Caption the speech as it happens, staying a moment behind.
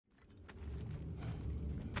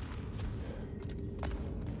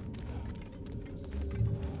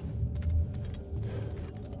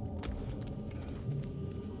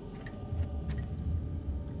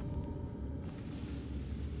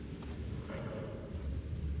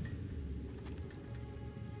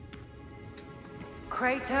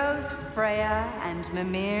Kratos, Freya, and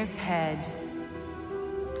Mimir's head.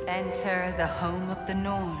 Enter the home of the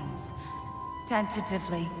Norns,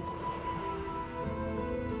 tentatively.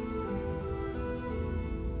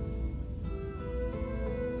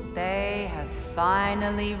 They have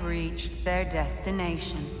finally reached their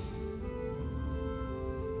destination.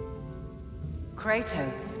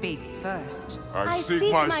 Kratos speaks first. I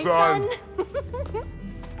seek my son!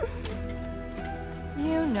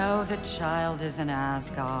 You know the child is in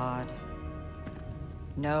Asgard.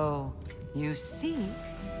 No, you seek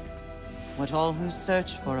what all who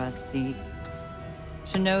search for us seek.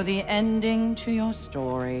 To know the ending to your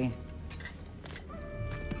story.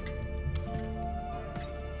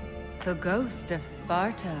 The ghost of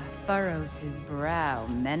Sparta furrows his brow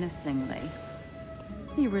menacingly.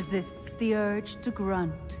 He resists the urge to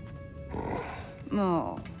grunt.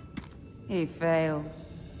 Oh, he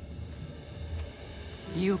fails.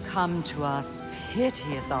 You come to us,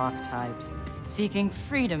 piteous archetypes, seeking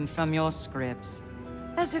freedom from your scripts.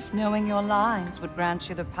 As if knowing your lines would grant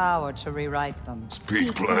you the power to rewrite them.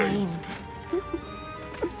 Speak plain.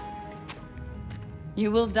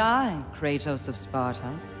 You will die, Kratos of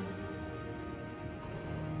Sparta.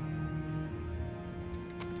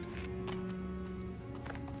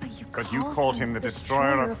 But you called him the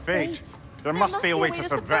Destroyer of Fate. There must be a way to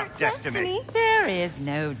subvert destiny. There is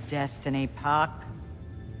no destiny, Puck.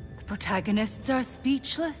 The protagonists are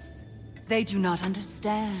speechless. They do not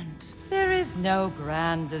understand. There is no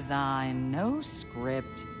grand design, no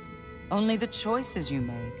script. Only the choices you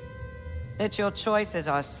make. That your choices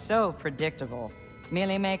are so predictable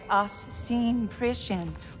merely make us seem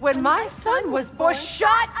prescient. When my son was born,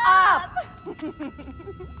 shut up!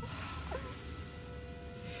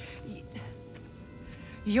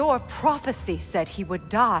 Your prophecy said he would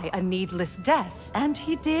die a needless death. And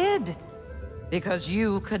he did. Because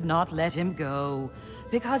you could not let him go.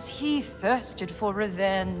 Because he thirsted for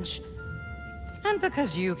revenge. And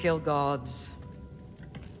because you kill gods.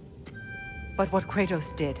 But what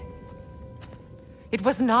Kratos did, it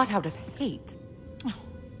was not out of hate.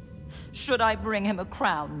 Should I bring him a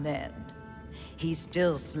crown then? He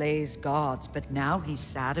still slays gods, but now he's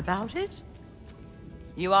sad about it?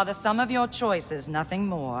 You are the sum of your choices, nothing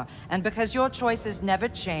more. And because your choices never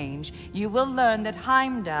change, you will learn that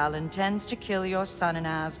Heimdall intends to kill your son in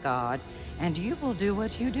Asgard, and you will do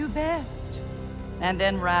what you do best. And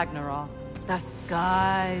then Ragnarok. The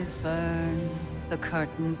skies burn, the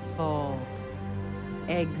curtains fall.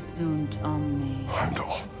 Exunt omnes.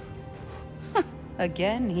 Heimdall.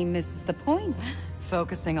 Again, he misses the point.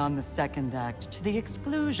 Focusing on the second act to the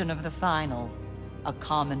exclusion of the final. A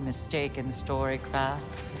common mistake in storycraft.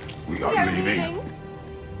 We are leaving.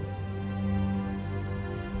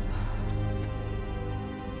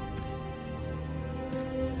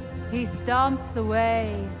 He stomps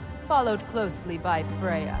away, followed closely by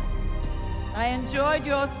Freya. I enjoyed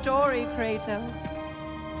your story, Kratos.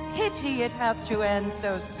 Pity it has to end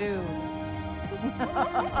so soon.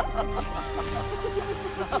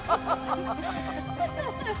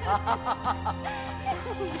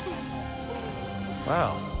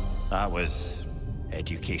 Well, that was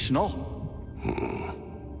educational.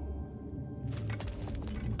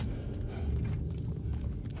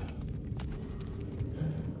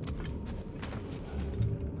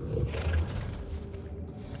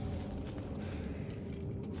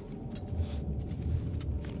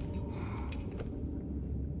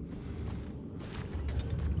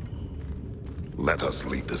 Let us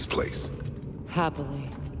leave this place. Happily.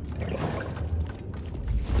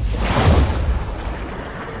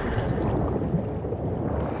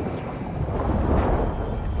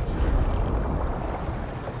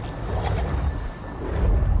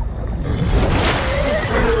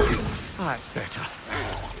 That's better.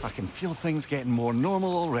 I can feel things getting more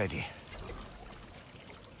normal already.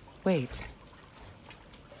 Wait.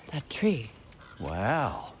 That tree.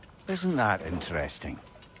 Well, isn't that interesting?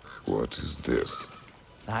 What is this?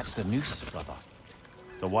 That's the noose, brother.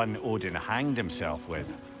 The one Odin hanged himself with.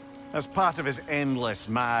 As part of his endless,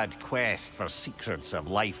 mad quest for secrets of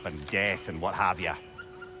life and death and what have you.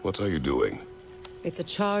 What are you doing? It's a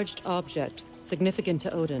charged object, significant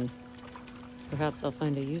to Odin. Perhaps I'll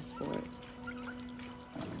find a use for it.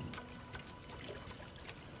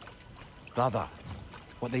 Brother,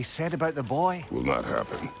 what they said about the boy? Will not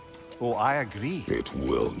happen. Oh, I agree. It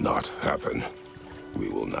will not happen. We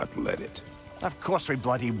will not let it. Of course we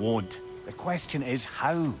bloody won't. The question is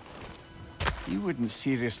how? You wouldn't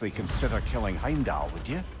seriously consider killing Heimdall, would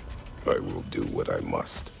you? I will do what I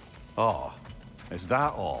must. Oh, is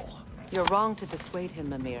that all? You're wrong to dissuade him,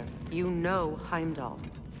 Mimir. You know Heimdall.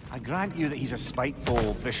 I grant you that he's a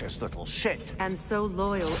spiteful, vicious little shit. And so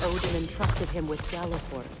loyal, Odin entrusted him with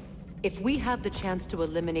Galliford. If we have the chance to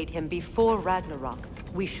eliminate him before Ragnarok,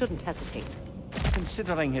 we shouldn't hesitate.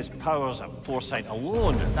 Considering his powers of foresight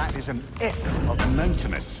alone, that is an if of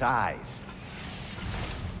mountainous size.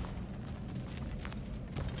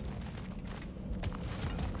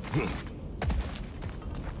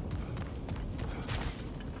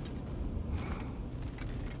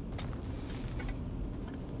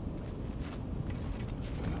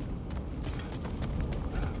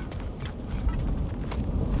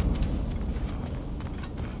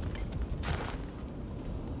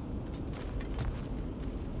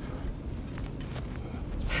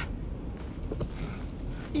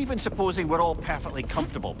 Even supposing we're all perfectly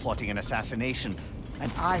comfortable plotting an assassination,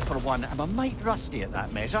 and I, for one, am a mite rusty at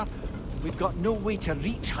that measure, we've got no way to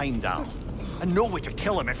reach Heimdall, and no way to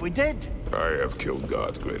kill him if we did. I have killed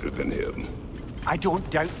gods greater than him. I don't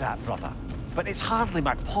doubt that, brother, but it's hardly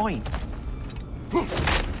my point.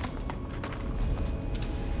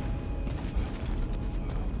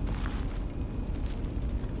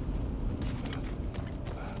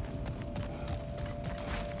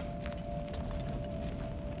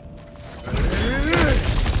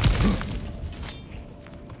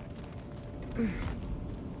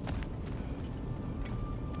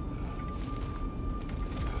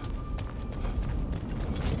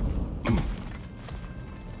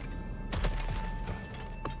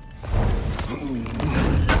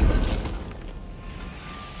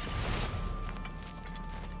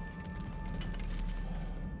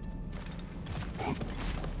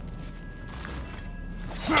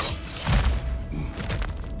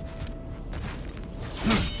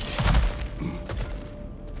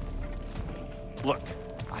 Look,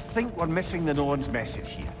 I think we're missing the Norn's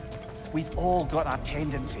message here. We've all got our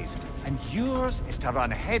tendencies, and yours is to run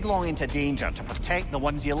headlong into danger to protect the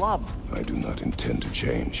ones you love. I do not intend to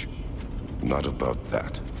change. Not about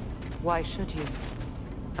that. Why should you?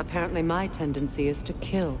 Apparently my tendency is to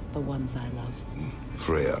kill the ones I love.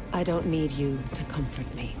 Freya. I don't need you to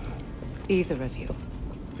comfort me. Either of you.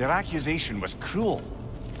 Their accusation was cruel.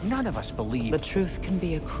 None of us believe. The truth can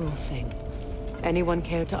be a cruel thing. Anyone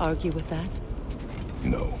care to argue with that?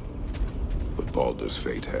 No. But Baldur's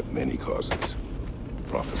fate had many causes.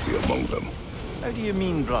 Prophecy among them. How do you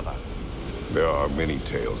mean, brother? There are many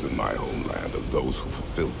tales in my homeland of those who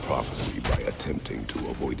fulfilled prophecy by attempting to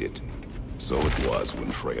avoid it. So it was when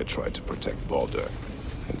Freya tried to protect Baldur.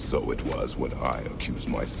 And so it was when I accused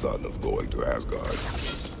my son of going to Asgard.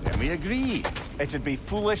 Then we agree. It'd be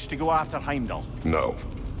foolish to go after Heimdall. No.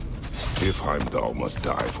 If Heimdall must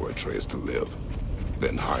die for Atreus to live,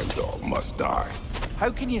 then Heimdall must die. How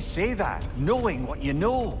can you say that, knowing what you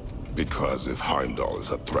know? Because if Heimdall is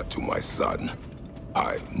a threat to my son,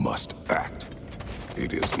 I must act.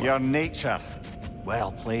 It is my... Your nature.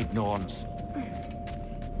 Well played, Norns.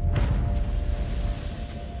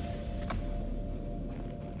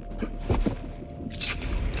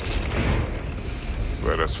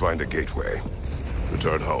 Let us find a gateway.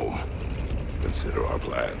 Return home. Consider our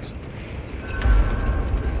plans.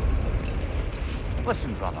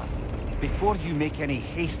 Listen, brother. Before you make any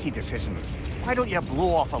hasty decisions, why don't you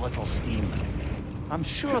blow off a little steam? I'm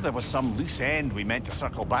sure there was some loose end we meant to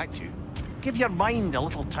circle back to. Give your mind a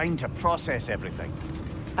little time to process everything.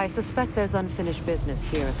 I suspect there's unfinished business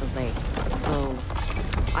here at the lake. Though,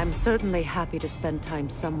 I'm certainly happy to spend time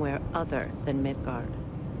somewhere other than Midgard.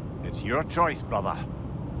 It's your choice, brother.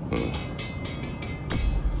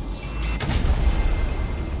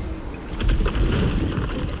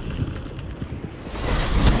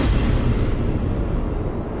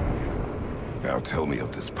 Now tell me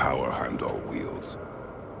of this power Heimdall wields.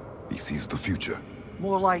 He sees the future.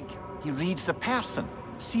 More like he reads the person,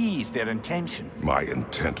 sees their intention. My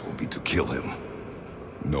intent will be to kill him.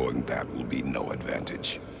 Knowing that will be no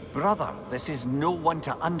advantage. Brother, this is no one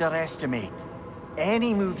to underestimate.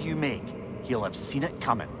 Any move you make, he'll have seen it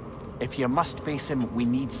coming. If you must face him, we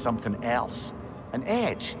need something else. An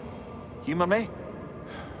edge. Humor me?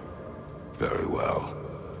 Very well.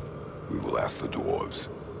 We will ask the dwarves.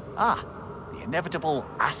 Ah, the inevitable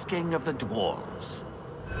asking of the dwarves.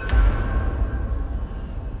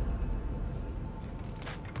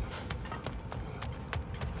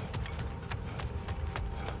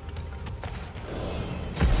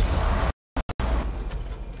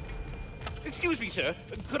 Excuse me, sir.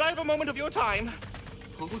 Could I have a moment of your time?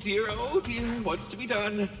 Oh dear, what's to be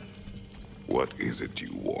done? What is it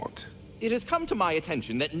you want? It has come to my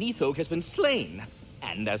attention that Nithog has been slain,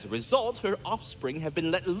 and as a result, her offspring have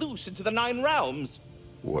been let loose into the Nine Realms.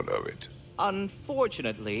 What of it?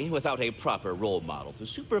 Unfortunately, without a proper role model to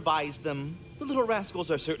supervise them, the little rascals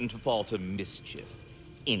are certain to fall to mischief.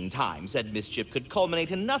 In time, said mischief could culminate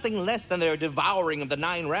in nothing less than their devouring of the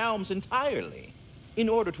 9 realms entirely. In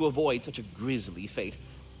order to avoid such a grisly fate,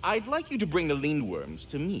 I'd like you to bring the Lindworms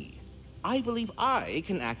to me. I believe I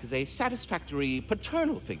can act as a satisfactory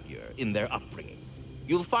paternal figure in their upbringing.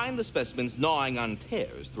 You'll find the specimens gnawing on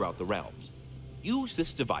tears throughout the realms. Use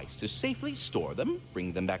this device to safely store them,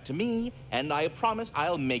 bring them back to me, and I promise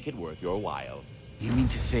I'll make it worth your while. You mean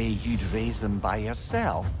to say you'd raise them by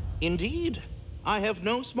yourself? Indeed. I have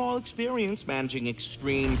no small experience managing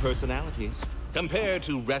extreme personalities. Compared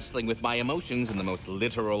to wrestling with my emotions in the most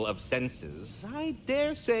literal of senses, I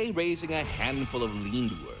dare say raising a handful of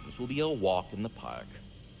Lindworms will be a walk in the park.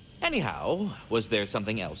 Anyhow, was there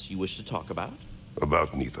something else you wish to talk about?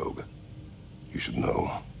 About Nithog. You should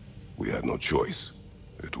know. We had no choice.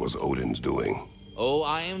 It was Odin's doing. Oh,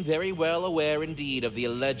 I am very well aware indeed of the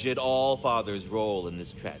alleged All-Father's role in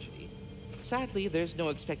this tragedy. Sadly, there's no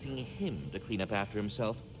expecting him to clean up after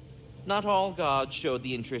himself. Not all gods showed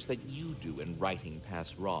the interest that you do in righting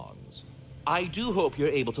past wrongs. I do hope you're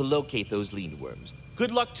able to locate those Lindworms.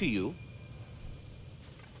 Good luck to you.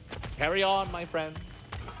 Carry on, my friend.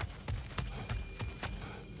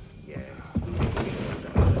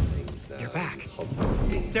 They're back.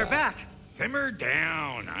 They're back. Simmer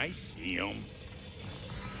down. I see them.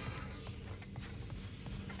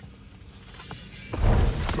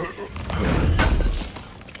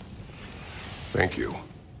 Thank you.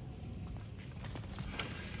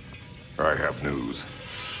 I have news.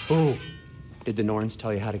 Oh. Did the Norns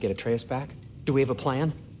tell you how to get Atreus back? Do we have a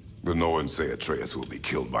plan? The Norns say Atreus will be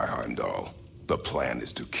killed by Heimdall. The plan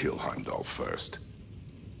is to kill Heimdall first.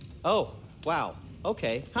 Oh, wow.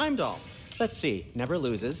 Okay, Heimdall. Let's see. Never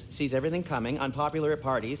loses, sees everything coming, unpopular at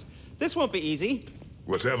parties. This won't be easy.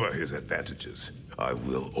 Whatever his advantages, I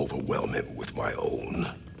will overwhelm him with my own.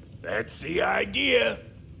 That's the idea.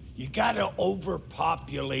 You gotta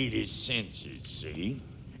overpopulate his senses, see?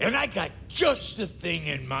 And I got just the thing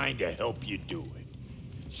in mind to help you do it.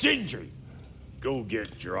 Sindri, go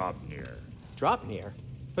get Draupnir. Draupnir?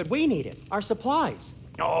 But we need it. Our supplies.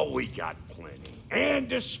 Oh, we got plenty. And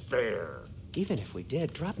to spare. Even if we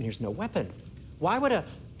did, Draupnir's no weapon. Why would a...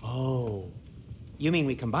 Oh. You mean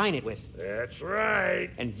we combine it with... That's right.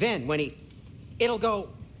 And then when he... It'll go...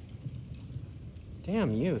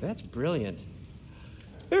 Damn you, that's brilliant.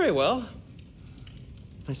 Very well.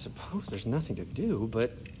 I suppose there's nothing to do,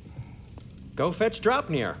 but... Go fetch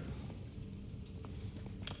Draupnir.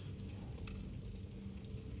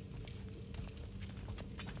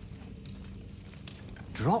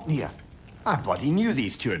 Draupnir? I bloody knew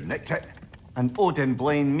these two had nicked it. And Odin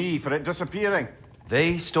blamed me for it disappearing.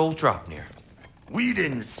 They stole Draupnir. We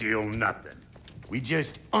didn't steal nothing. We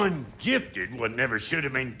just ungifted what never should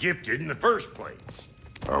have been gifted in the first place.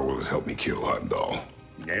 How will it help me kill Heimdall?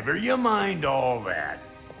 Never you mind all that.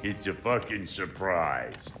 It's a fucking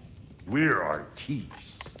surprise. We're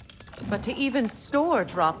artistes. But to even store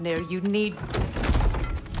Draupnir, you'd need...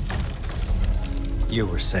 You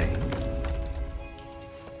were saying?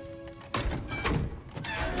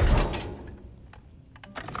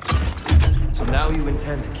 So now you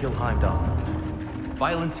intend to kill Heimdall.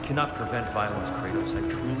 Violence cannot prevent violence, Kratos. I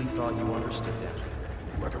truly thought you understood that.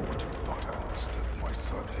 No matter what you thought I understood, my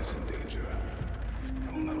son is in danger.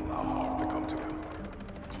 I will not allow harm to come to him.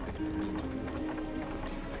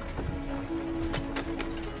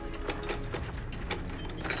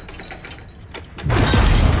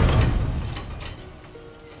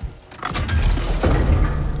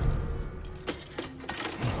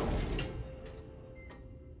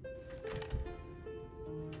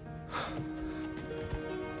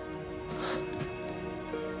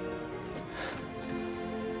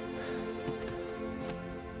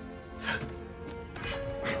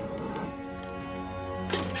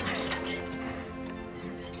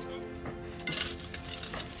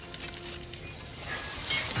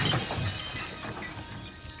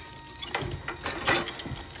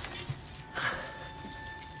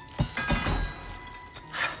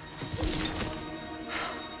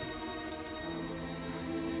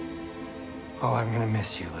 Oh, I'm gonna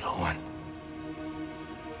miss you, little one.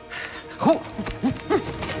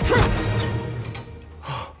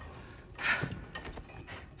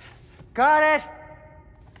 Got it!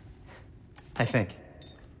 I think.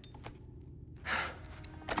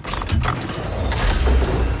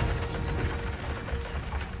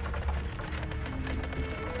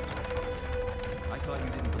 I thought you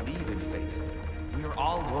didn't believe in fate. We were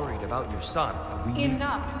all worried about your son.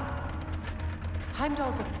 Enough!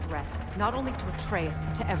 Heimdall's a threat, not only to Atreus,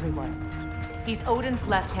 but to everyone. He's Odin's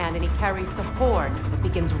left hand, and he carries the horn that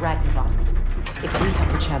begins Ragnarok. If we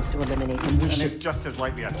have the chance to eliminate him, we should... And it's just as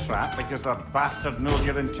likely a trap because the bastard knows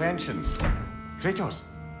your intentions. Kratos,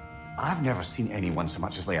 I've never seen anyone so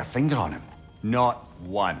much as lay a finger on him. Not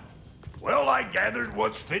one. Well, I gathered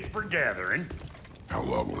what's fit for gathering. How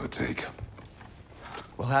long will it take?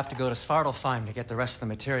 We'll have to go to Svartalfheim to get the rest of the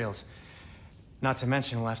materials. Not to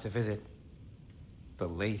mention we'll have to visit the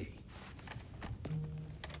lady.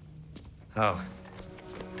 Oh.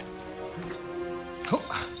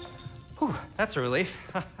 Whew, that's a relief.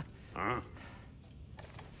 Huh?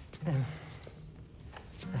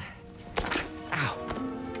 Ow.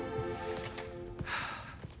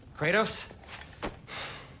 Kratos?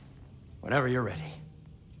 Whenever you're ready.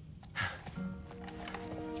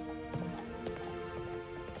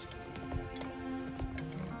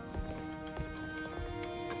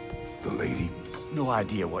 The lady? No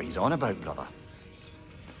idea what he's on about, brother.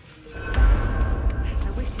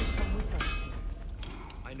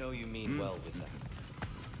 I know you mean well with that.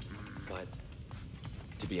 But,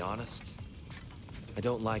 to be honest, I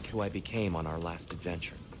don't like who I became on our last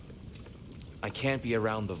adventure. I can't be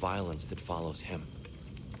around the violence that follows him.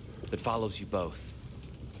 That follows you both.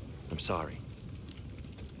 I'm sorry.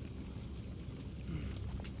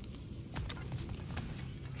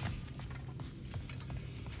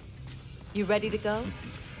 You ready to go?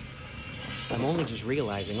 I'm only just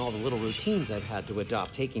realizing all the little routines I've had to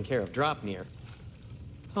adopt taking care of Dropnir.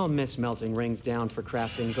 I'll miss melting rings down for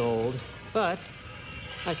crafting gold, but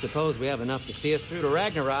I suppose we have enough to see us through to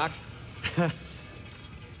Ragnarok.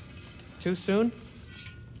 Too soon?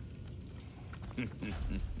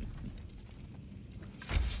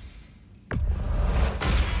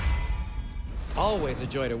 Always a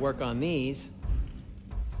joy to work on these.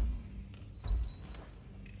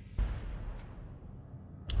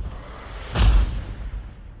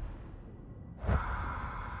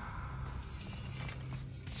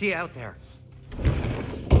 See you out there.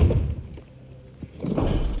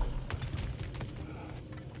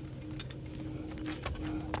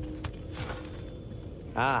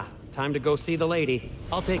 Ah, time to go see the lady.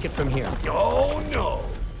 I'll take it from here. Oh, no.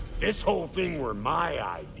 This whole thing were my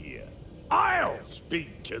idea. I'll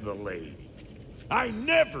speak to the lady. I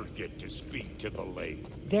never get to speak to the lady.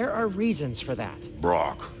 There are reasons for that.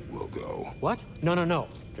 Brock will go. What? No, no, no.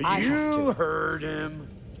 I have You to. heard him.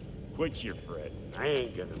 Quit your fretting. I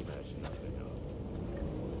ain't gonna mess nothing up.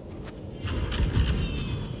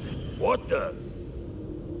 What the?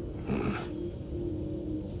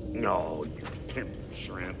 No, you pimp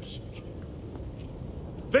shrimps.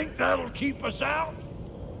 Think that'll keep us out?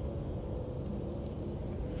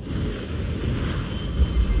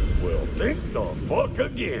 Well, think the fuck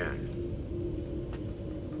again.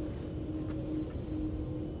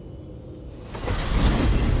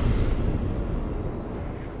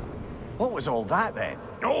 What was all that then?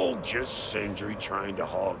 Oh, just Sindri trying to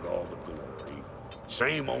hog all the glory.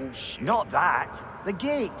 Same old shit. Not that. The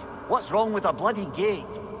gate. What's wrong with a bloody gate?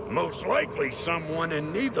 Most likely someone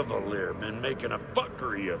in Nidavellir been making a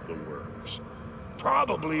fuckery of the works.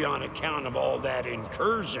 Probably on account of all that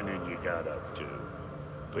incursioning you got up to.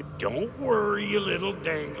 But don't worry, you little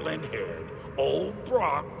dangling head. Old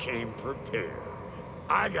Brock came prepared.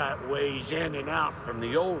 I got ways in and out from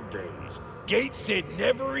the old days. Gates he'd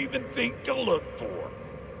never even think to look for,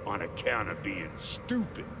 on account of being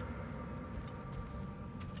stupid.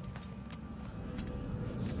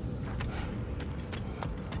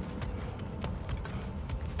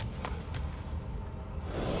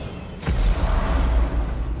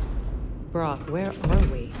 Brock, where are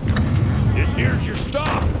we? This here's your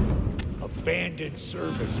stop. Abandoned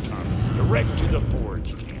service tunnel, direct to the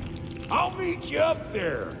forge camp. I'll meet you up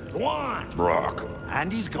there. Go on. Brock.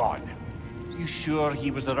 And he's gone. You sure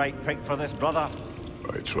he was the right pick for this, brother?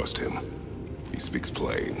 I trust him. He speaks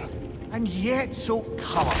plain. And yet so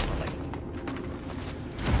colorfully.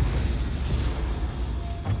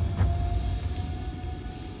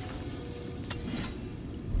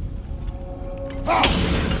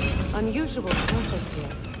 Unusual surface here.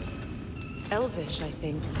 Elvish, I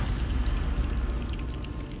think.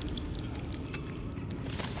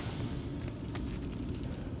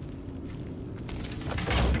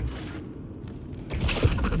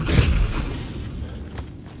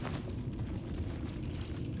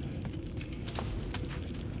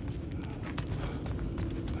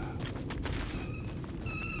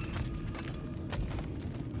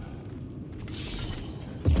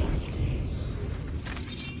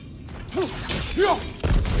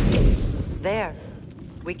 There.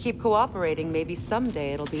 We keep cooperating, maybe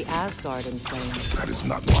someday it'll be Asgard in flames. That is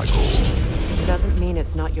not my goal. Doesn't mean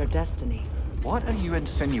it's not your destiny. What are you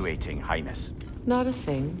insinuating, Highness? Not a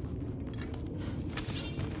thing.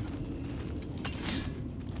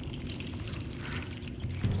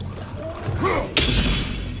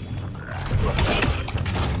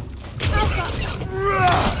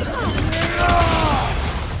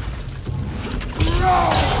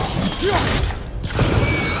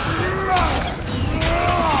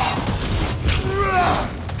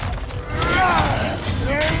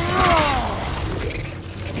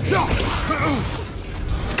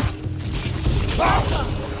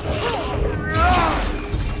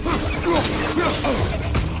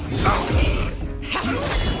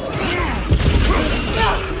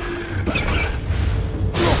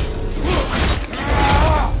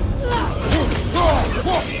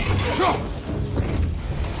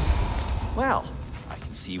 Well, I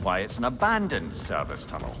can see why it's an abandoned service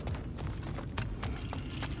tunnel.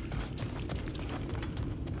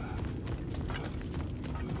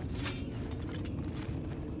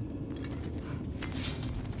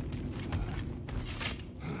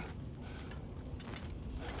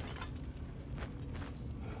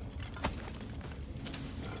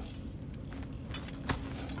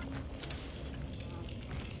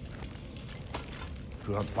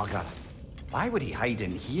 Poor bugger. Why would he hide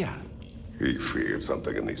in here? He feared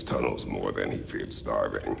something in these tunnels more than he feared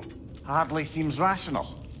starving. Hardly seems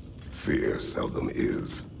rational. Fear seldom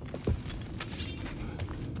is.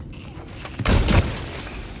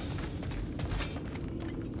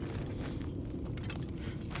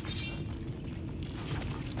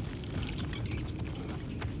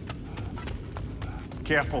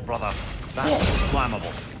 Careful, brother. That's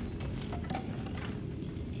flammable.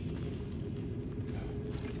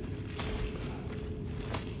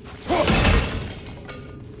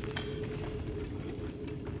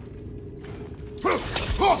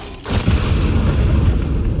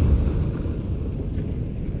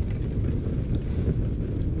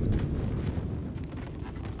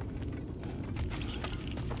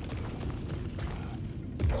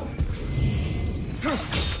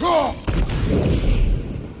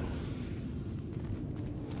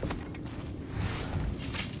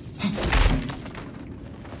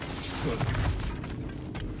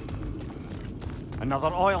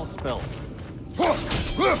 Another oil spill.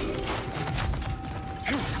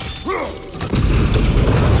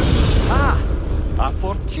 Ah! A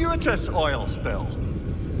fortuitous oil spill.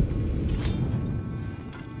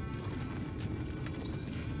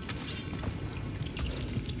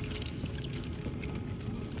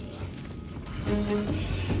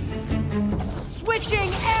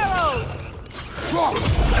 Switching arrows!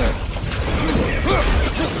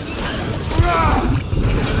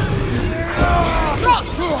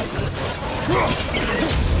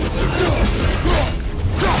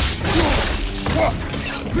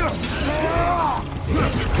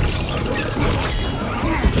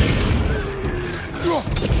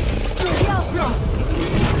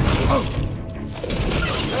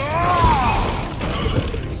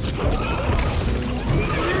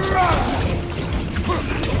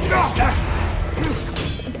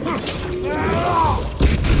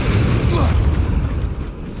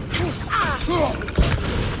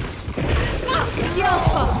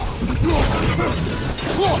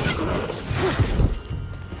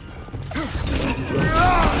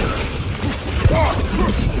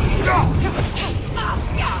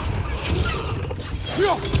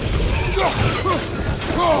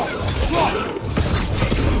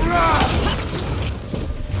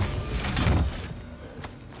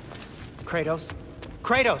 Kratos?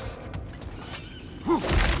 Kratos!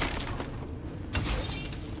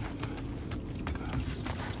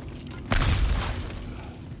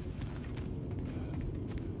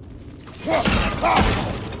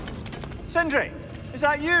 Sindri, is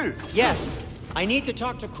that you? Yes. I need to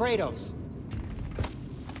talk to Kratos.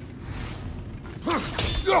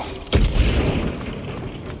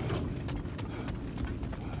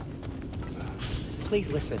 Please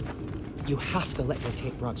listen. You have to let me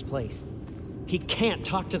take Brock's place. He can't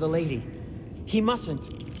talk to the lady. He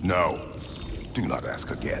mustn't. No. Do not ask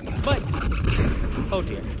again. But... Oh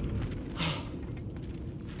dear.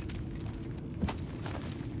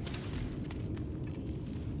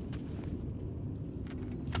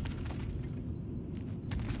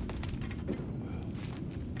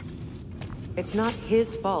 It's not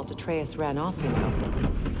his fault Atreus ran off, you know.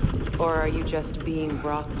 Or are you just being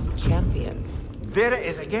Brock's champion? There it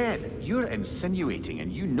is again. You're insinuating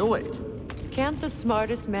and you know it. Can't the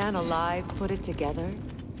smartest man alive put it together?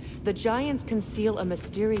 The Giants conceal a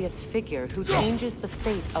mysterious figure who changes the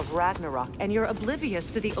fate of Ragnarok, and you're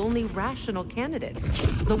oblivious to the only rational candidate.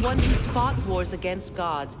 The one who's fought wars against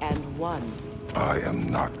gods and won. I am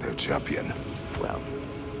not their champion. Well,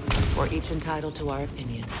 we're each entitled to our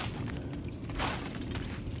opinion.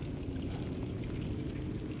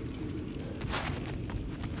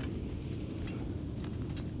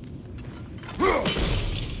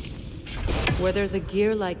 Where there's a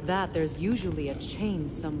gear like that, there's usually a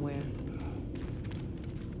chain somewhere.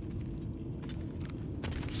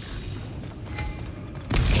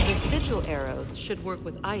 The sigil arrows should work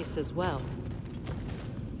with ice as well.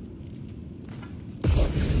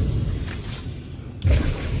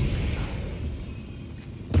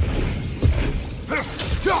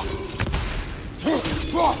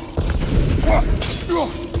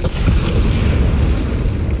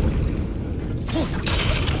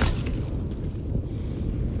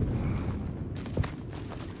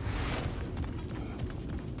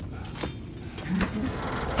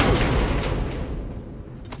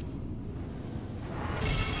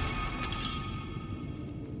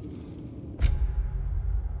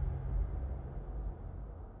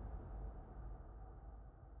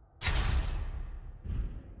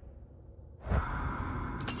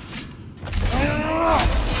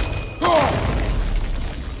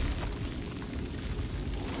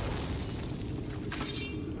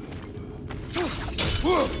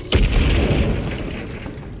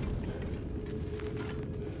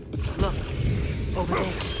 Look, over there.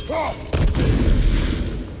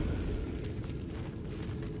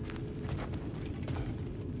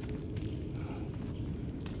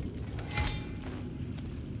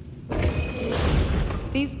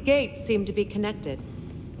 These gates seem to be connected.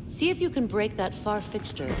 See if you can break that far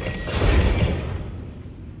fixture.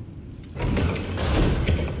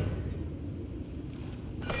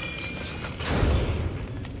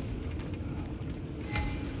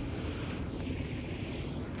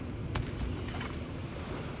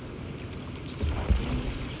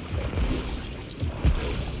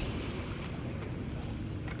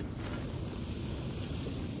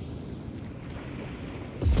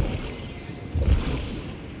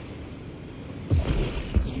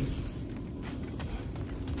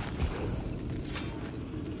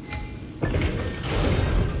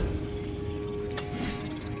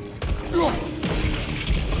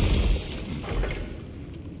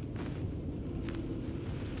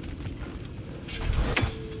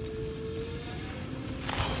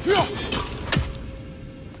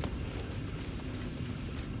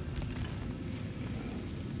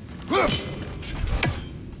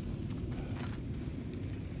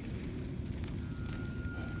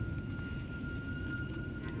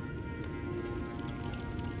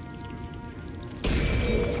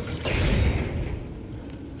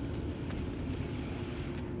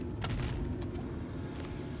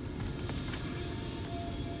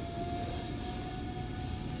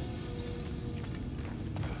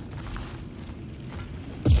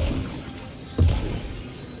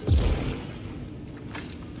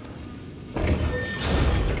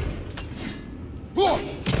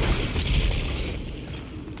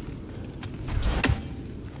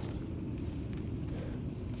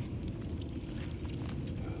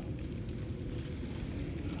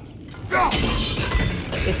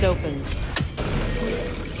 It's open.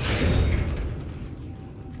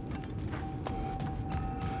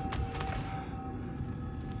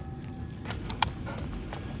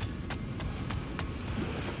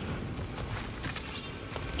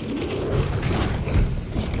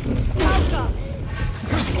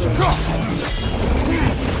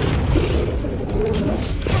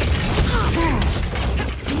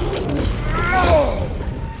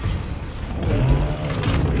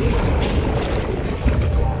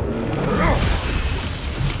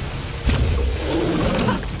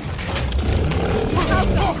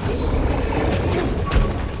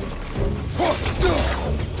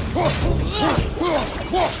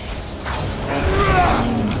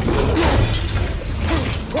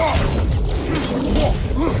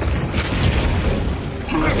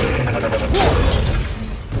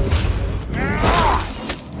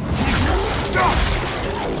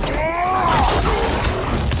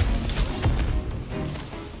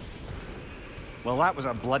 Well, that was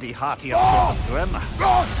a bloody hearty up to him.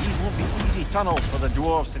 These won't be easy tunnels for the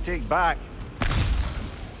dwarves to take back.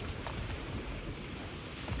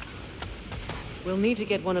 We'll need to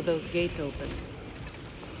get one of those gates open.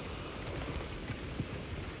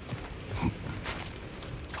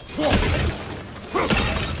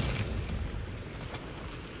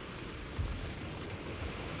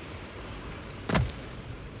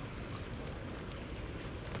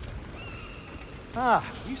 Ah,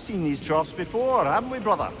 we've seen these troughs before, haven't we,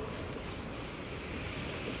 brother?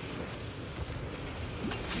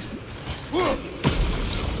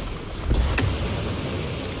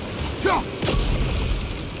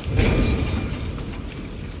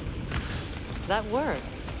 That worked.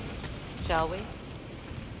 Shall we?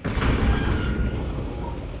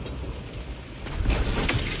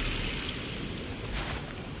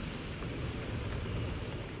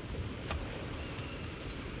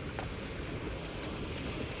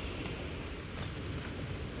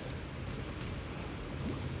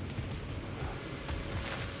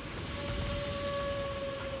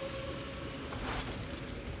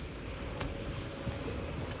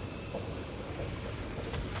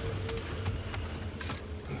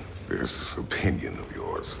 This opinion of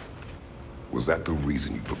yours, was that the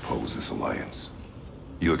reason you proposed this alliance?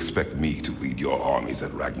 You expect me to lead your armies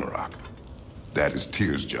at Ragnarok? That is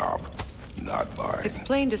Tyr's job, not mine. It's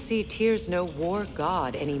plain to see Tyr's no war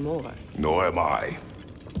god anymore. Nor am I.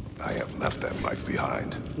 I have left that life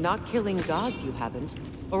behind. Not killing gods, you haven't.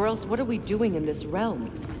 Or else what are we doing in this realm?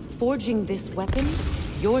 Forging this weapon?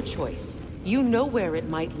 Your choice. You know where it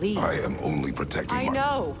might lead. I am only protecting I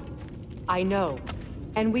know. I know.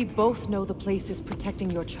 And we both know the places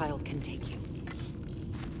protecting your child can take you.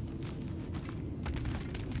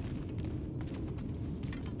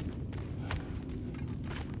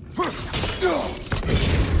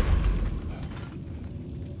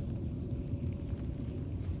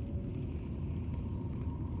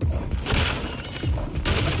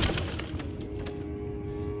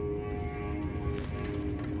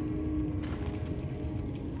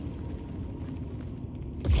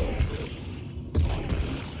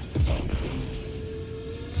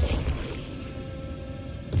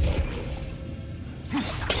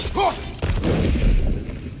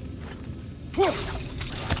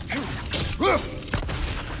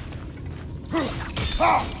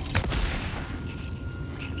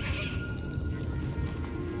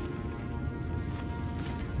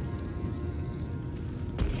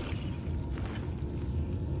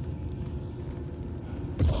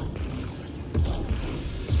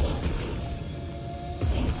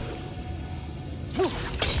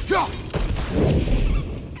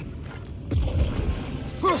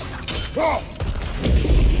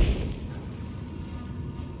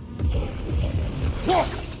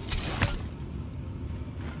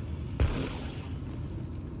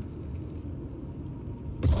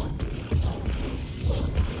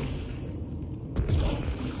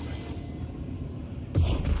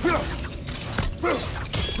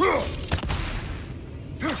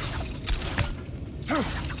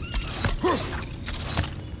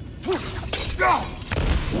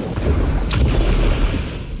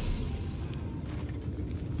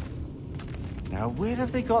 Now, where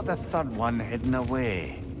have they got the third one hidden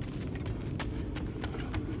away?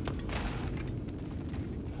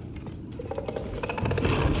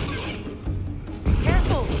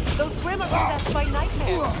 Careful! Those Grim are possessed by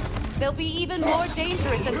nightmares. They'll be even more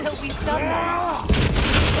dangerous until we stun them.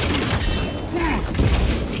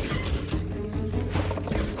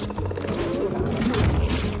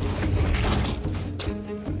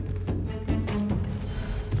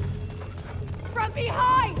 From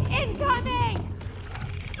behind! Incoming!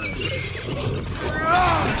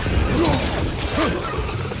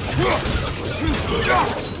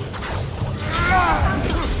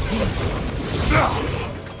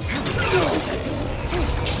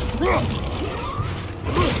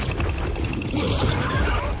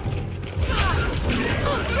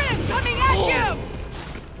 Grim coming at you!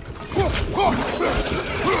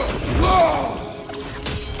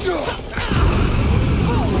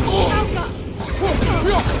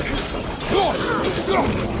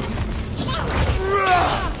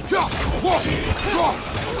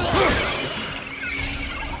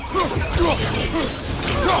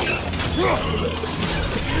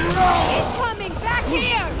 Coming back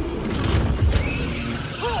here!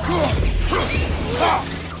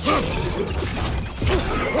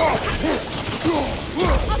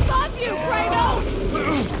 Above you, Kratos!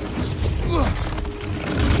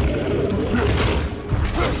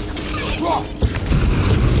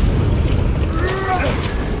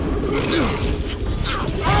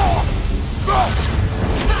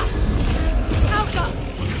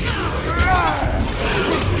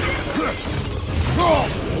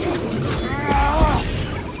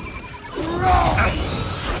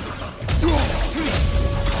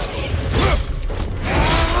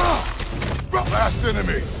 Last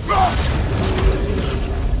enemy!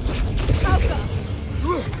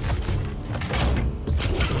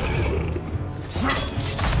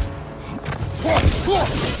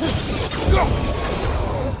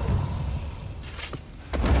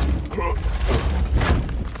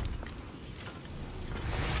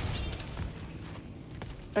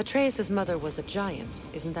 Atreus' mother was a giant,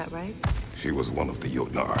 isn't that right? She was one of the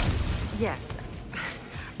Jotnar. Yes.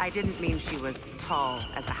 I didn't mean she was tall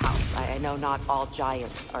as a house. I know not all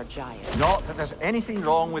giants are giants. Not that there's anything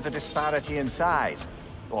wrong with the disparity in size.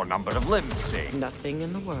 Or number of limbs, say. Nothing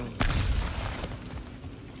in the world.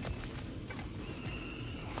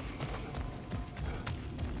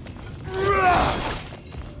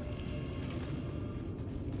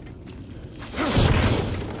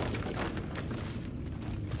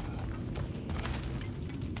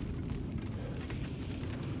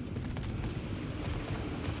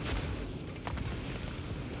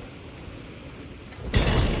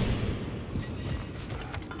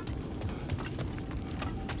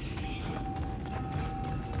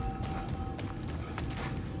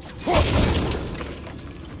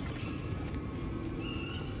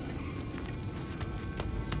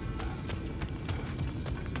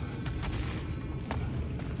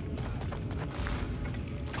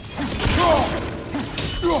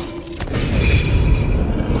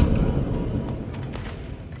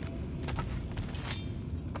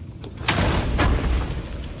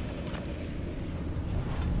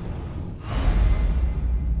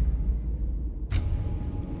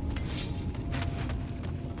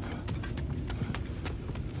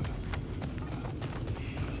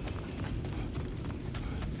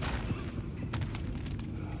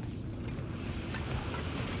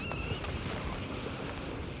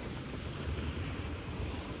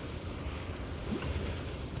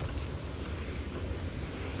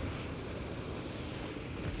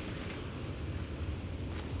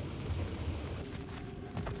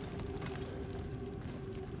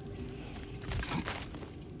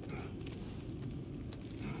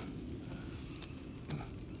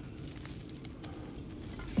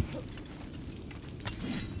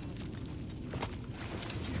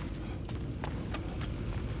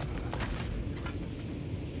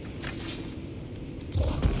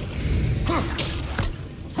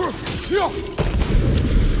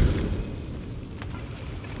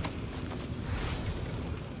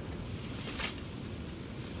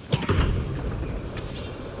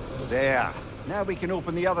 There. Now we can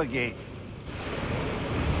open the other gate.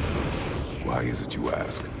 Why is it you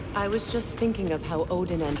ask? I was just thinking of how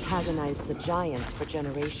Odin antagonized the giants for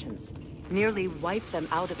generations. Nearly wiped them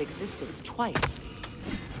out of existence twice.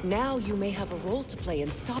 Now you may have a role to play in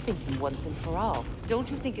stopping him once and for all. Don't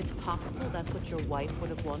you think it's possible that's what your wife would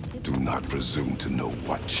have wanted? Do not presume to know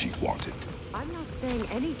what she wanted. I'm not saying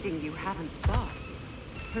anything you haven't thought.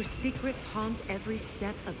 Her secrets haunt every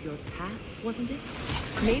step of your path, wasn't it?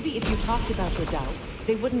 Maybe if you talked about your doubts,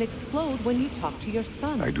 they wouldn't explode when you talked to your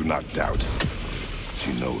son. I do not doubt.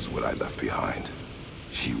 She knows what I left behind.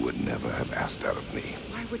 She would never have asked that of me.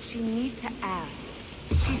 Why would she need to ask?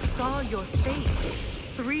 She saw your fate.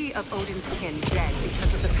 3 of Odin's kin dead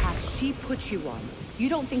because of the path she put you on. You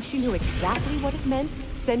don't think she knew exactly what it meant,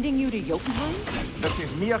 sending you to Jotunheim? This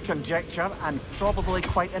is mere conjecture, and probably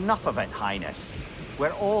quite enough of it, Highness.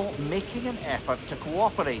 We're all making an effort to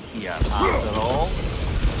cooperate here, after all.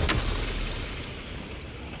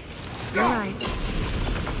 You're right.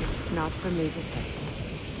 It's not for me to say.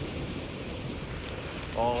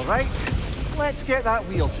 All right, let's get that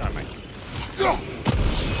wheel turning.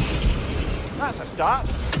 That's a start.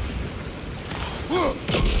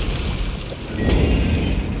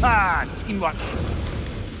 Ah, teamwork.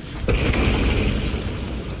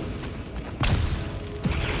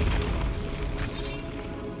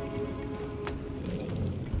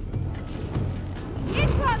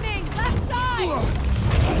 Incoming! Left side!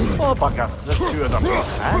 Oh, bugger. There's 2 of them.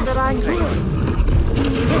 And they're angry.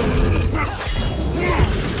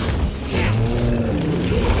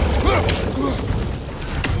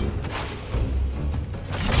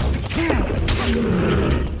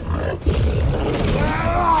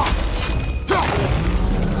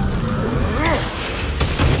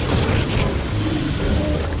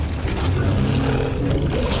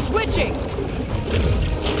 Switching!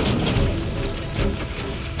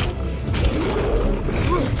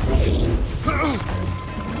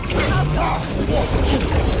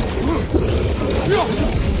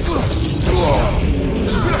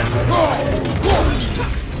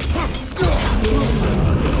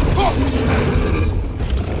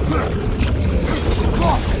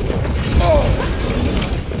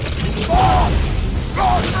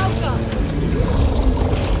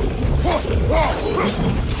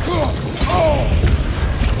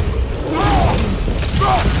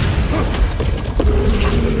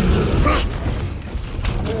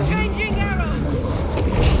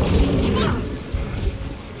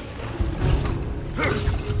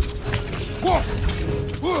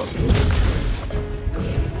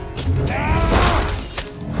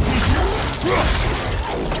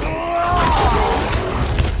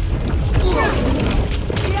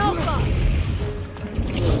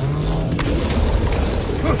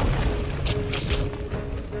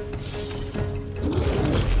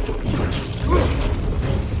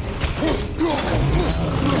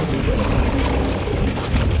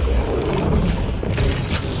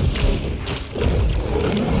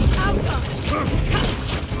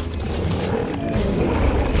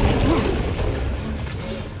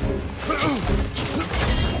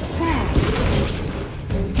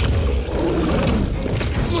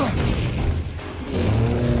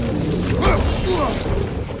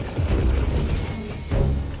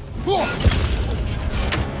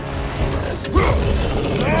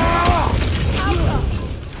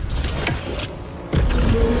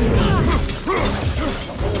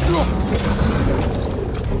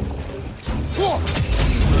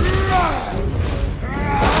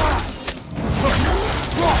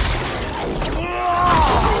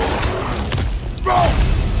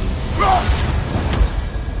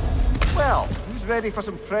 ready for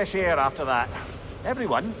some fresh air after that.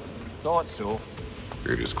 Everyone thought so.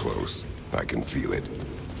 It is close. I can feel it.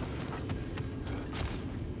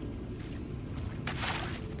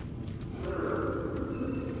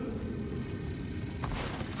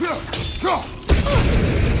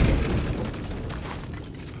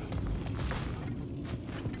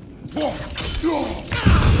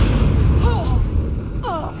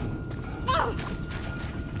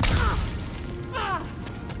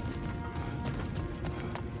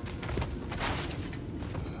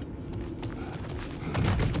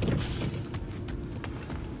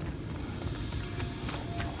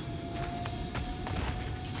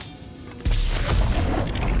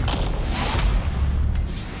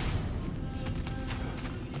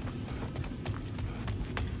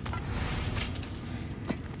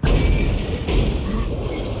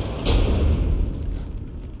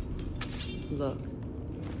 Look,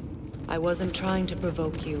 I wasn't trying to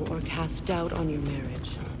provoke you or cast doubt on your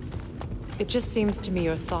marriage. It just seems to me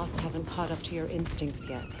your thoughts haven't caught up to your instincts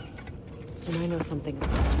yet. And I know something about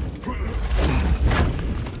it.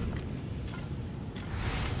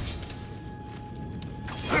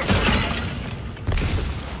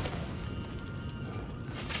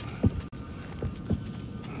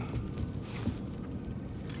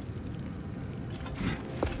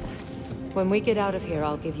 When we get out of here,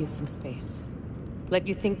 I'll give you some space. Let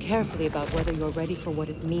you think carefully about whether you're ready for what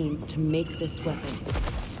it means to make this weapon,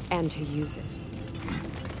 and to use it.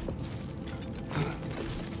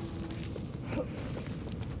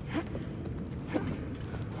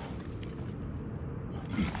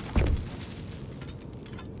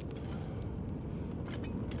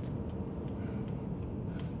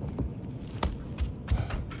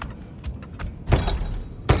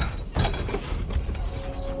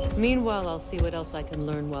 Meanwhile, I'll see what else I can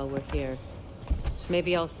learn while we're here.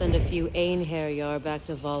 Maybe I'll send a few Einherjar back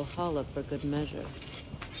to Valhalla for good measure.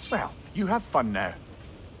 Well, you have fun now.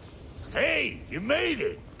 Hey, you made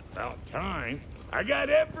it! About time. I got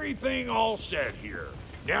everything all set here.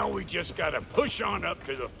 Now we just gotta push on up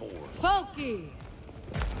to the fort. Folky!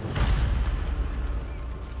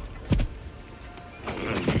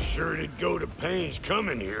 You sure did go to pains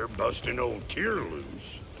coming here, busting old Tyr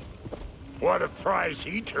loose. What a prize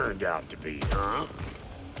he turned out to be, huh?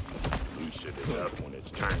 Loosen it up when it's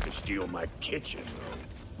time to steal my kitchen,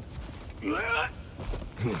 though.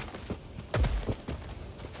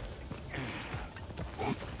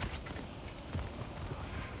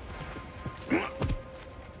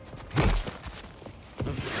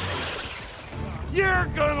 You're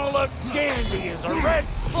gonna look dandy as a red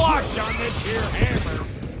splotch on this here hammer.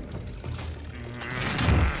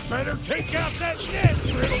 Better take out that net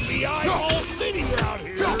or it'll be eyeball city out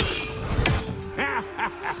here.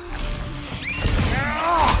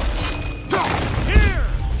 Here!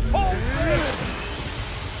 Hold this!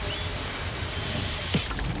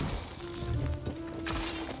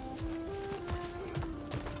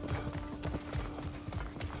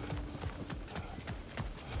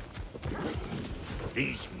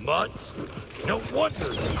 These mutts? No wonder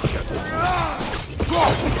they shut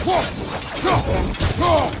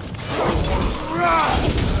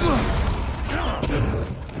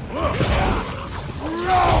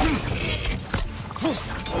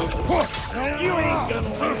You ain't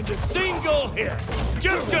gonna land a single hit.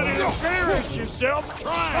 Just gonna embarrass yourself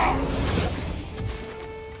trying.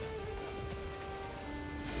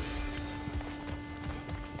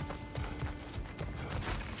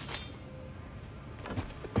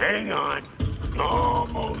 Hang on.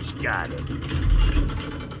 Almost got it.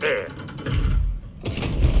 There.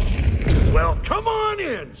 Well, come on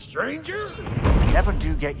in, stranger. Never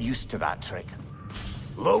do get used to that trick.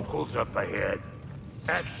 Locals up ahead.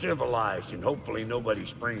 Act civilized and hopefully nobody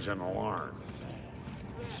springs an alarm.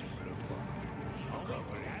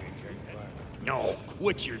 No,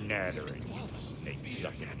 quit your nattering, you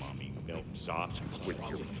snake-sucking mommy milksops with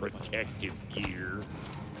your protective gear.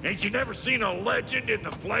 Ain't you never seen a legend in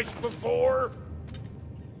the flesh before?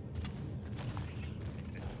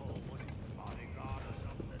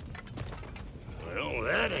 Well,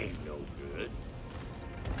 that ain't no good.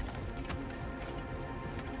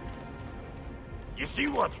 You see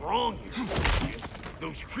what's wrong here?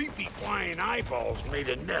 Those creepy flying eyeballs made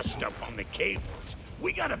a nest up on the cables.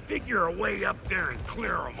 We gotta figure a way up there and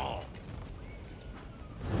clear them all.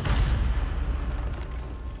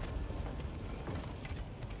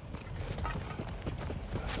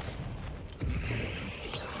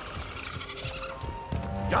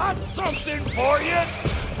 Got something for you!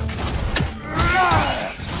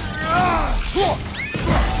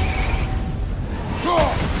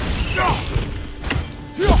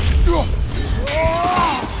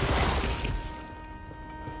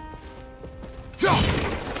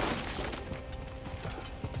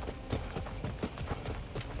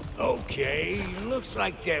 Okay, looks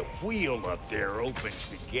like that wheel up there opens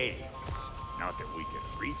the gate. Not that we can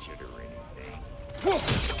reach it or anything.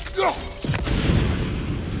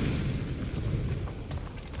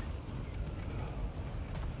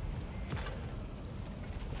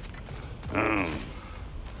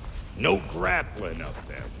 No grappling up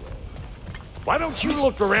that way. Why don't you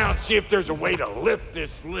look around, see if there's a way to lift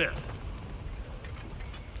this lift?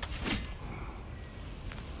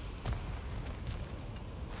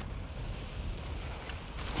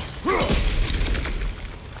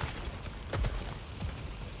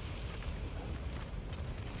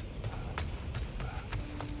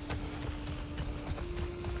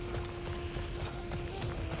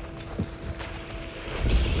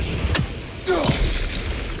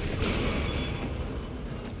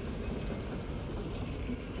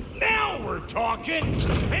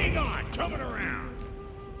 Hang on, coming around.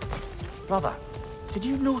 Brother, did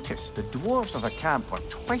you notice the dwarves of the camp were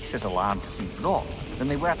twice as alarmed to see Brock than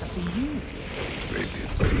they were to see you? They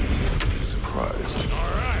did seem surprised.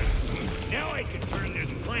 All right, now I can turn this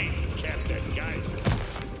plane and cap that geyser.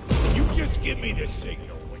 You just give me the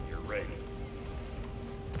signal when you're ready.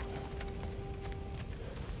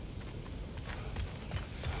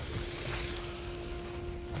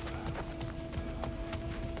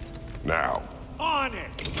 Now. On it!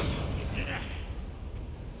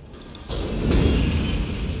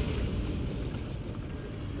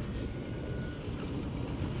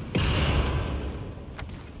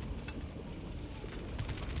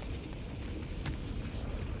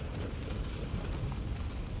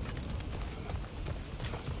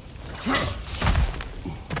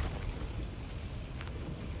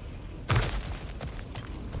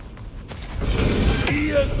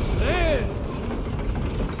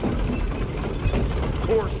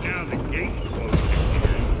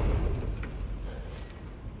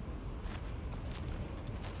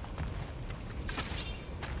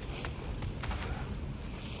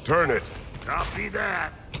 Turn it. Copy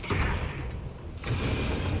that.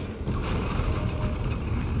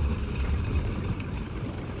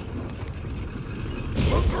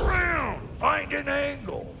 Look around. Find an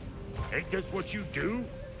angle. Ain't this what you do?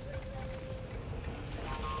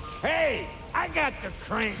 Hey, I got the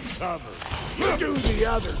crank covered. You do the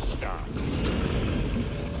other stuff.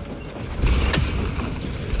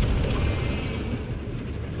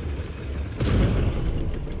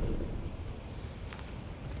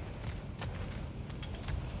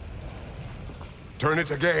 Turn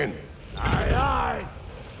it again. Aye, aye.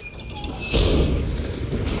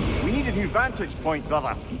 We need a new vantage point,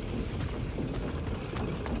 brother.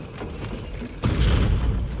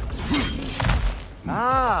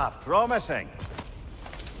 Ah, promising.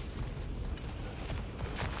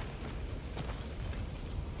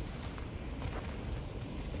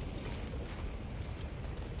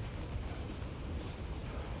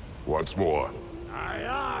 Once more. Aye,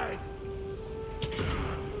 aye.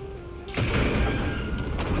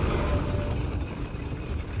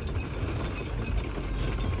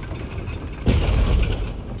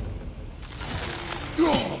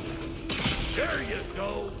 There you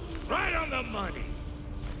go. Right on the money.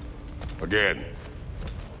 Again.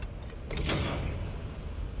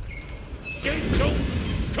 Go.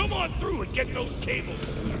 Come on through and get those cables.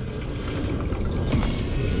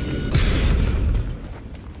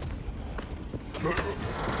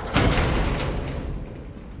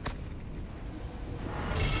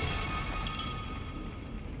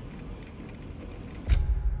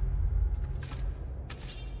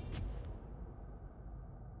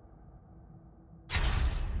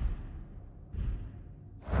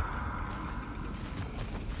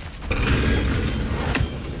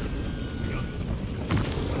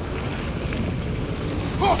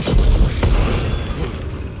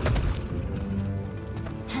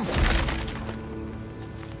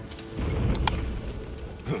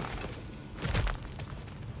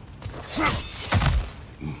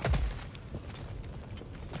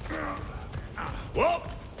 Well,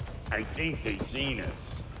 I think they seen us.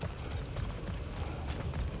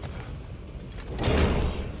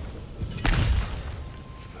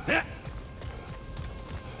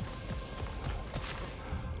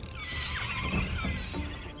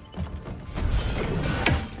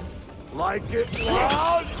 Like it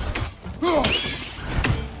loud?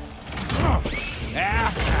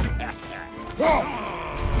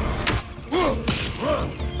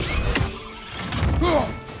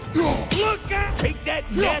 Look out! Take that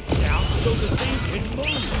nest out so the thing can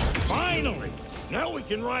move. Finally! Now we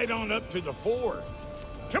can ride on up to the forge.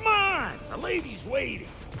 Come on! The lady's waiting.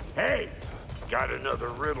 Hey, got another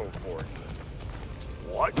riddle for you.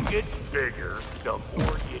 What gets bigger, the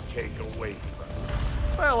more you take away from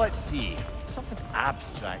it? Well, let's see. Something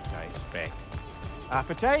abstract, I expect.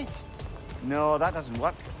 Appetite? No, that doesn't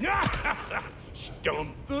work.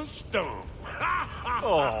 Stump the stump.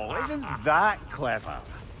 Oh, isn't that clever?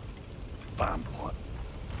 Vampot.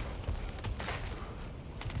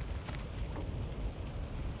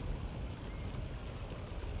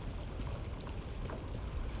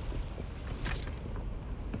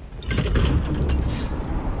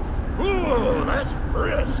 Ooh, that's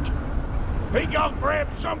brisk. Think I'll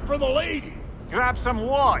grab some for the lady. Grab some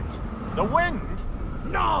what? The wind?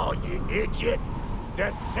 No, you idiot.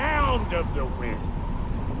 The sound of the wind.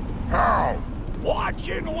 How? Watch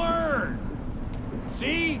and learn.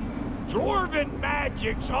 See? Dwarven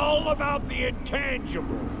magic's all about the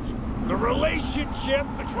intangibles. The relationship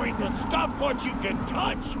between the stuff what you can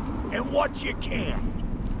touch and what you can't.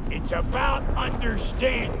 It's about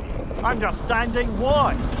understanding. Understanding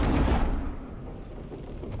what?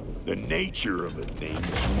 The nature of a thing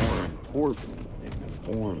is more important than the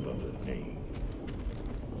form of a thing.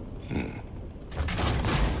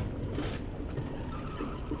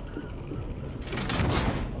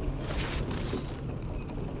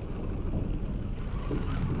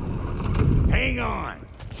 Hang on.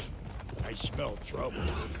 I smell trouble.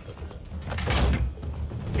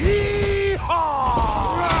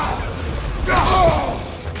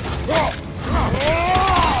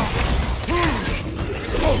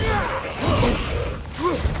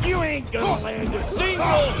 You ain't gonna land a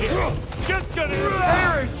single hit. Just gonna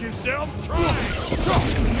embarrass yourself trying.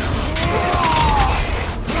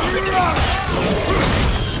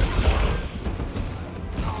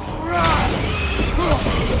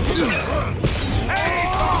 Hey,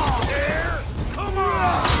 there! Come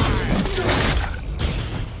on!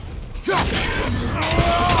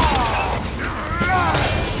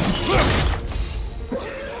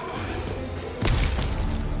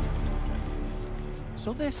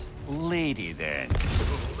 So this lady, then?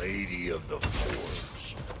 The Lady of the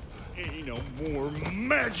Forge. Ain't no more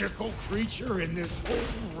magical creature in this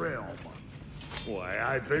whole realm. Why,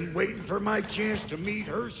 I've been waiting for my chance to meet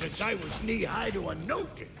her since I was knee-high to a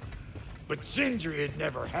Noken. But Sindri would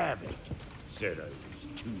never have it. Said I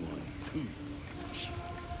was too uncouth.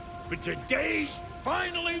 But today's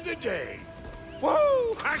finally the day.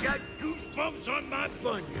 Whoa! I got goosebumps on my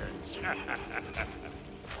bunions.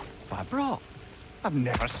 Barbara, I've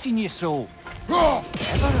never seen you so.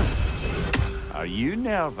 Ever. Are you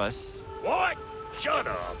nervous? What? Shut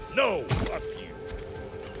up. No, fuck you.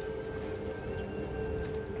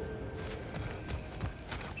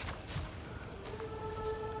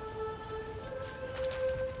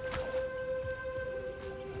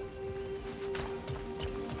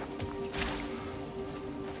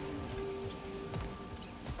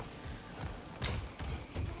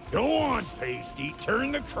 Go on, Pasty.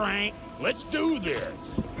 Turn the crank. Let's do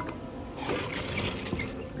this.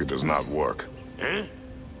 It does not work. Huh?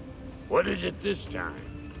 What is it this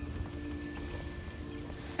time?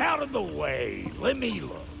 Out of the way. Let me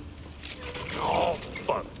look. Oh,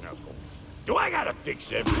 fuck, Knuckles. Do I gotta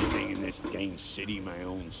fix everything in this dang city my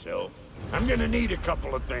own self? I'm gonna need a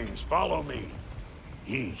couple of things. Follow me.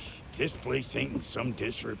 Yeesh, this place ain't in some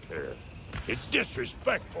disrepair. It's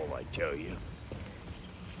disrespectful, I tell you.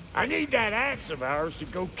 I need that axe of ours to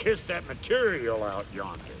go kiss that material out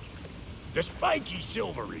yonder. The spiky,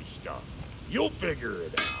 silvery stuff. You'll figure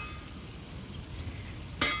it out.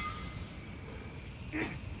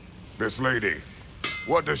 This lady,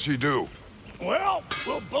 what does she do? Well,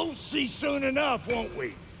 we'll both see soon enough, won't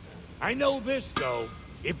we? I know this, though.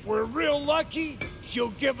 If we're real lucky, she'll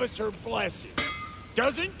give us her blessing.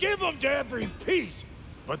 Doesn't give them to every piece,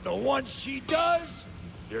 but the ones she does,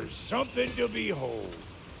 there's something to behold.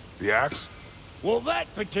 The axe? Well,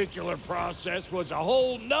 that particular process was a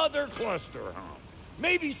whole nother cluster hump.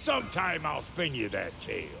 Maybe sometime I'll spin you that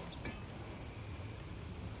tale.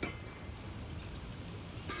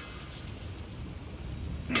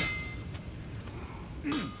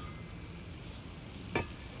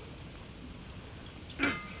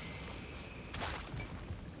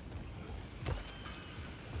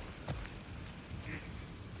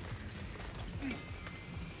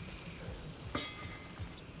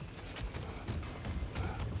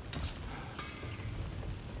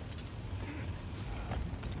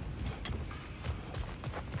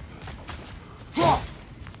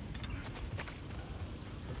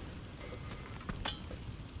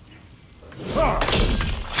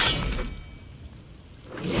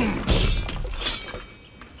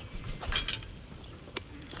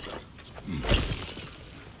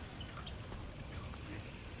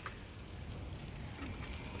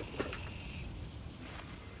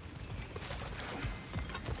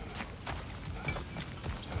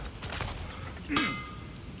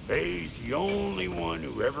 Faye's the only one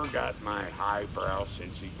who ever got my highbrow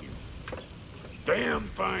sense of humor. Damn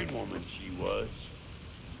fine woman she was.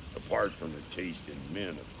 Apart from her taste in men,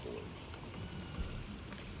 of course.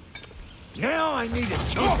 Now I need a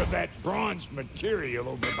chunk of that bronze material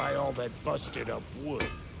over by all that busted up wood.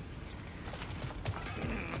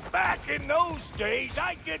 Back in those days,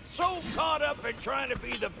 I'd get so caught up in trying to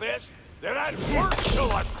be the best that I'd work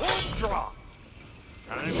till I foot dropped.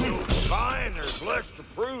 Time goes by and there's less to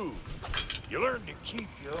prove. You learn to keep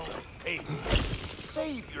your own pace.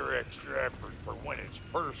 Save your extra effort for when it's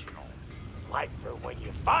personal. Like for when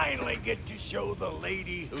you finally get to show the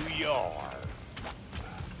lady who you are.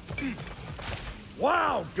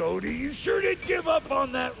 Wow, Goaty, you sure did give up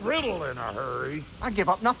on that riddle in a hurry. I give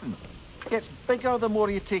up nothing. Gets bigger the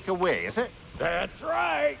more you take away, is it? That's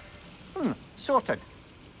right. Sorted.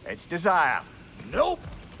 It's desire. Nope.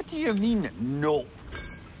 What do you mean, nope?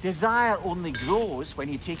 Desire only grows when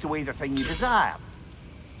you take away the thing you desire.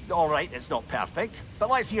 All right, it's not perfect, but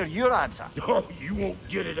let's hear your answer. Oh, you won't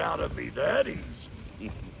get it out of me that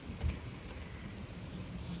easy.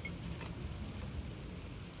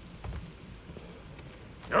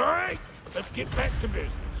 All right, let's get back to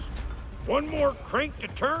business. One more crank to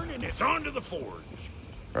turn and it's on to the forge.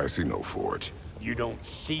 I see no forge. You don't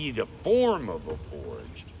see the form of a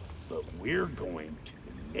forge, but we're going to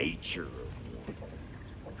the nature of one.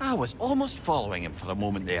 I was almost following him for a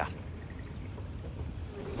moment there.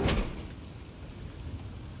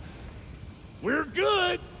 We're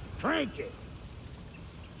good. Crank it.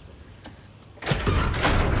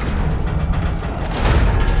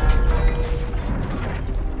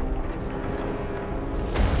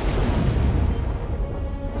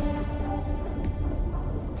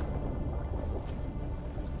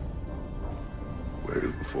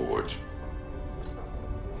 Where's the forge?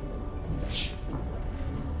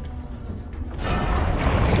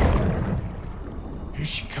 Here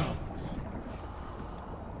she comes.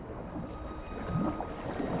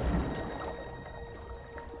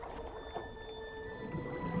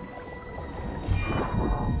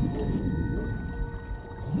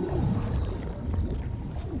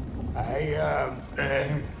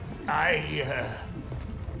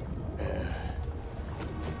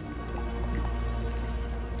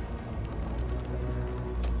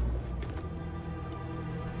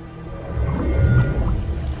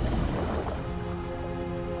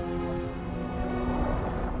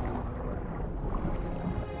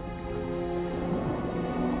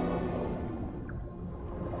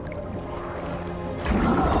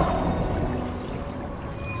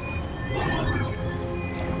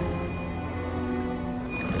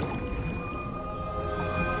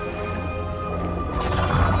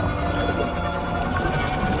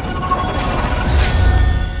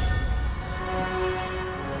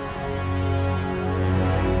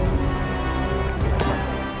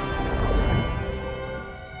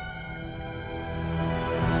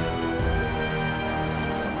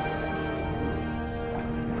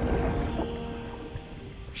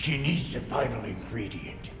 She needs the final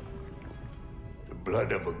ingredient. The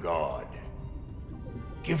blood of a god.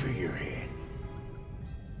 Give her your hand.